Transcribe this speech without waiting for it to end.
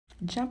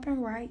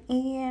Jumping right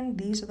in,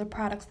 these are the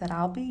products that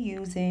I'll be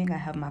using. I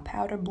have my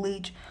powder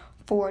bleach,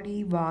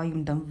 40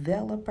 volume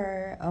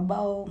developer, a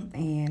bowl,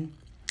 and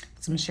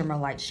some shimmer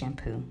light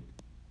shampoo.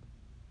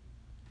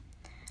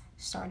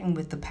 Starting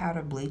with the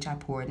powder bleach, I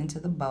pour it into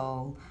the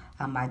bowl.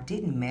 I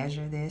didn't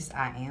measure this.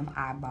 I am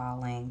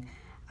eyeballing.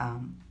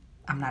 Um,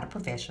 I'm not a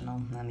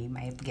professional. You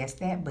may have guessed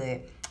that,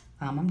 but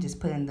I'm just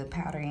putting the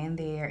powder in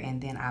there, and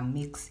then I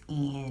mix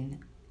in.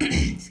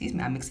 excuse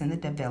me. I mix in the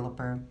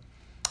developer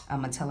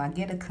until I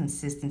get a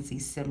consistency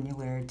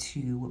similar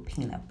to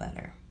peanut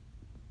butter.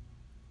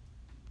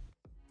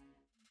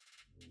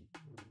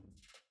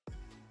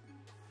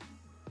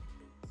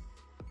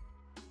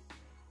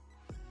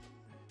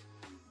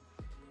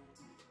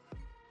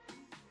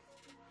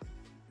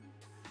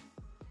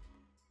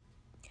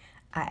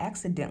 I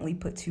accidentally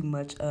put too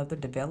much of the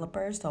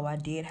developer, so I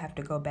did have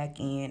to go back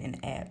in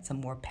and add some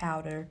more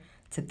powder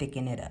to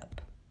thicken it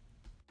up.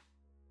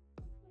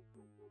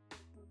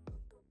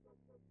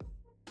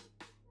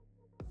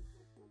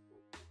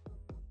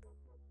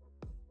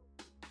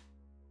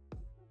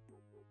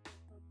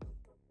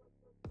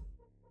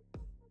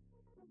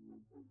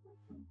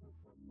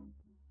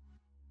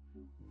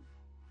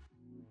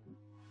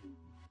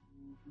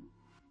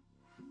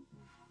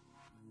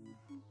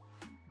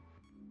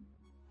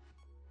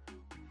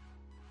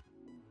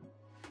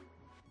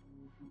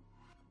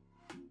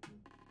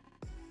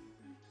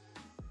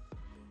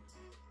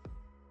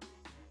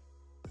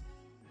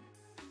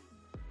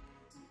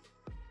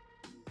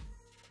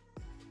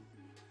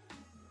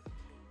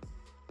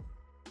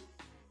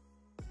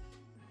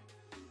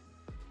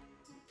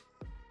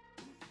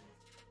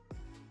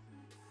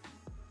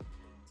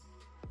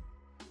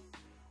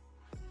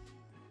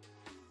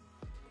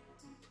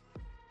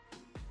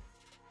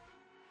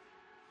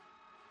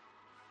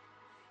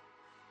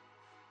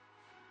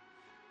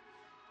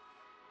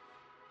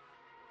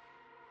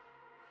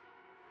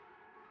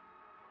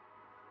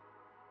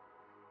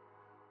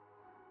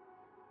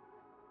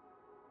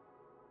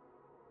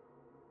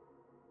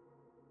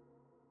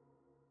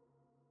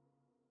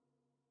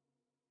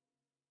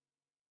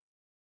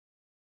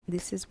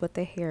 This is what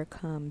the hair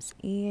comes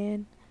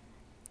in,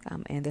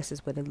 and this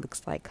is what it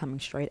looks like coming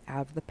straight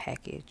out of the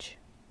package.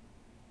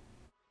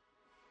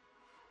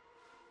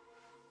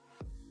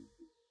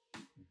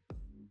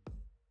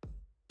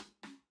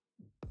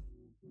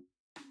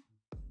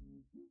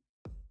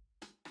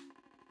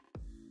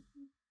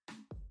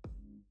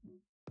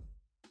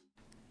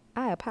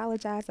 I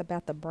apologize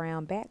about the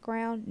brown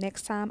background.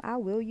 Next time I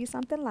will use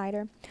something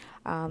lighter.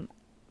 Um,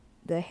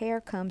 the hair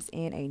comes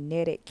in a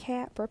netted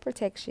cap for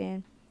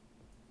protection,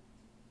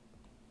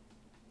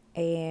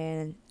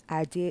 and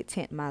I did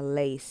tint my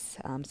lace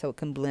so it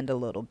can blend a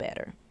little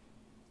better.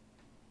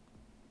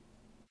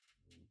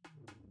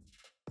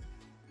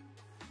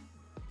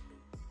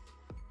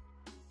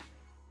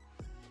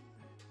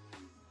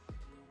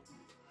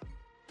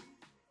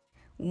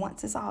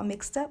 Once it's all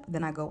mixed up,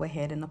 then I go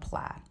ahead and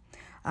apply.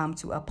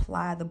 To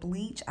apply the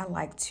bleach, I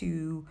like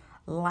to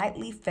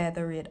lightly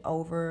feather it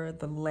over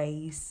the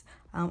lace.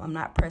 I'm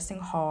not pressing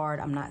hard,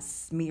 I'm not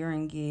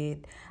smearing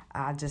it.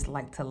 I just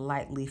like to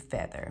lightly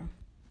feather.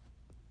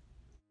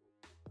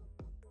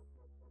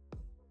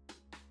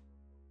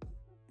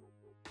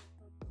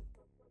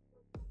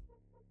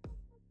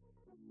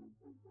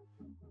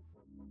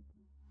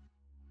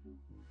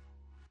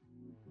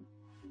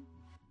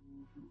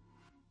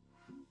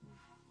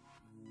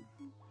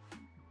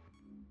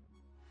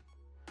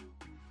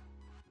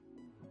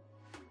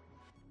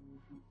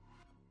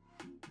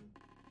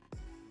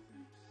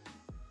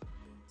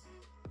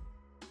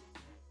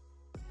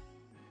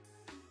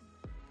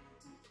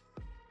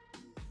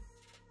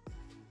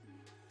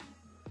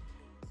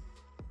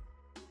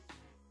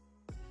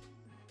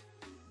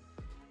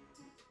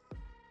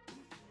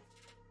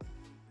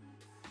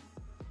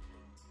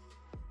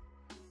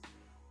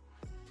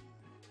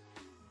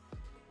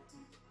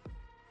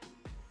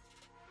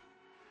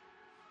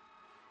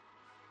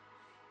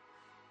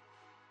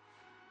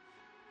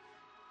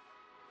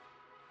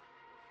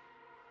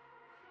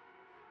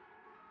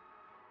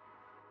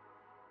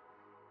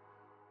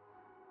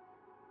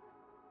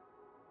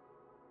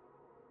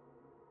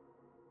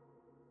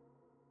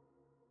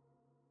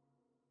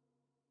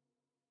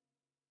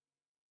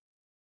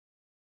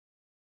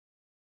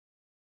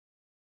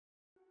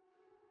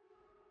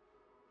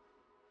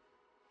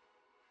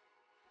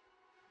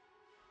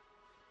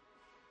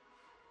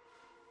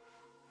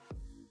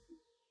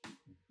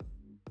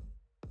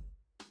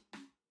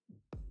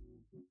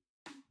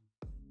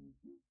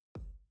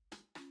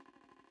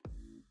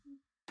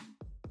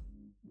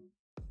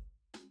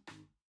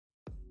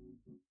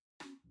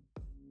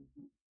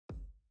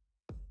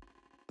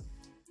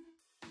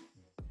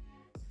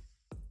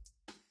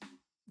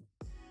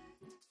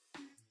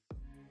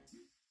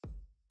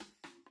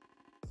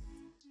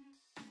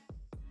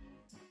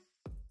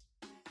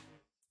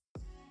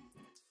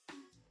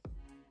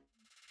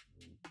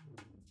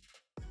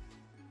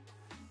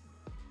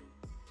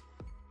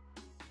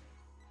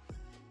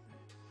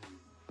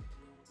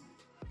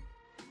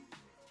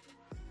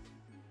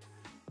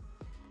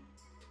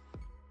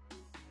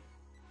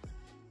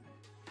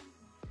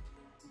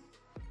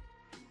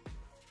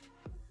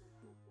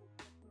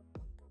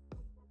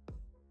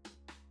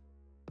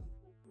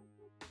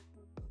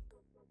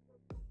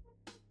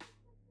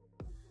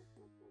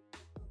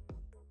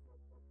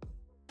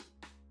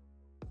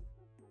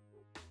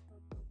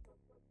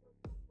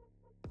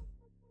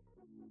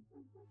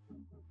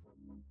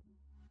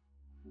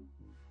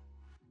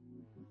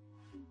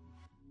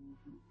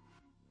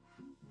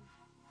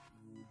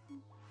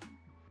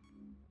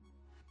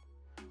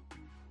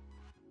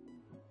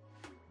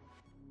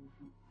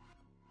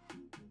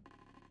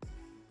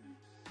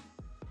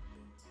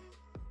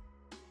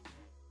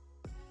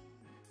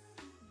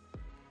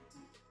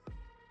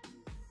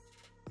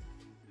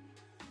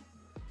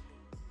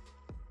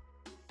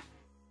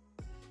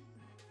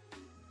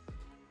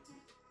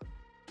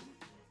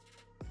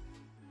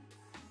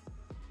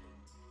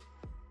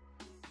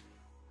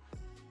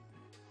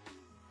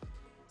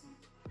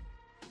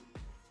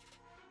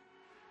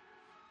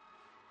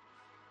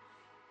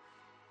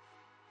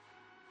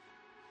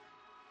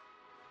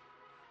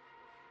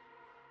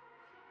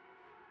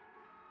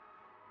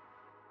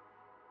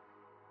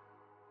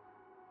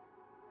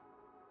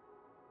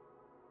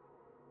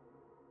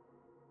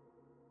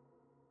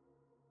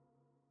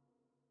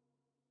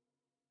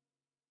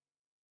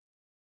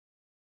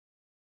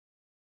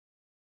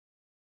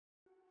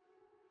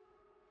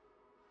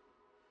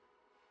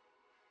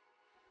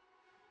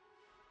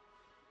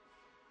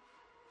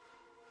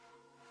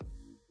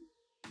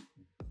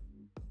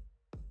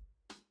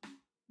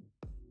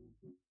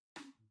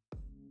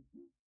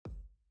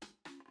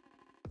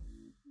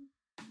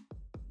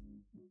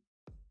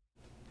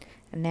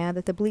 Now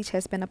that the bleach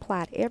has been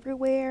applied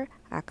everywhere,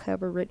 I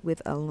cover it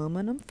with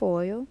aluminum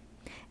foil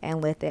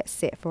and let that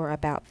sit for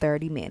about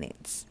 30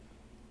 minutes.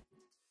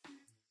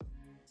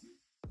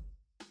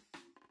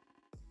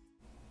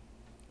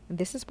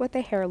 This is what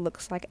the hair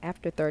looks like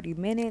after 30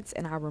 minutes,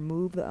 and I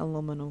remove the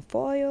aluminum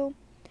foil.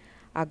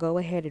 I go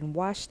ahead and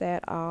wash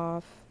that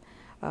off.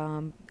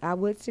 I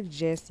would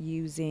suggest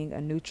using a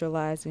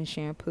neutralizing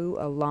shampoo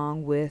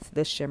along with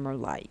the shimmer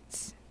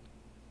lights.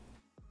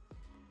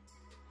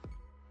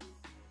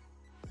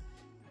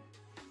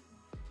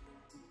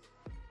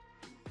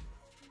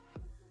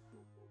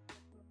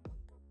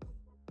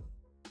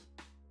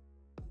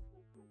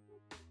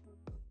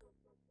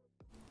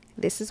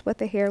 This is what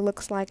the hair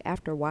looks like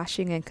after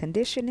washing and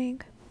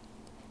conditioning.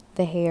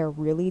 The hair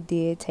really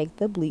did take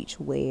the bleach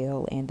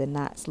well, and the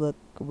knots look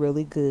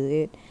really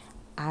good.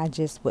 I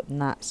just would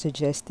not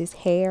suggest this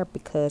hair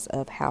because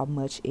of how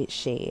much it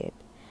shed.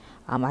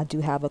 I do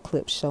have a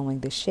clip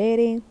showing the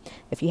shedding.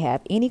 If you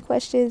have any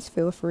questions,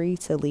 feel free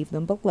to leave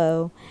them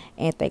below.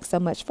 And thanks so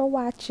much for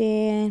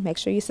watching. Make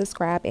sure you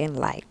subscribe and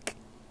like.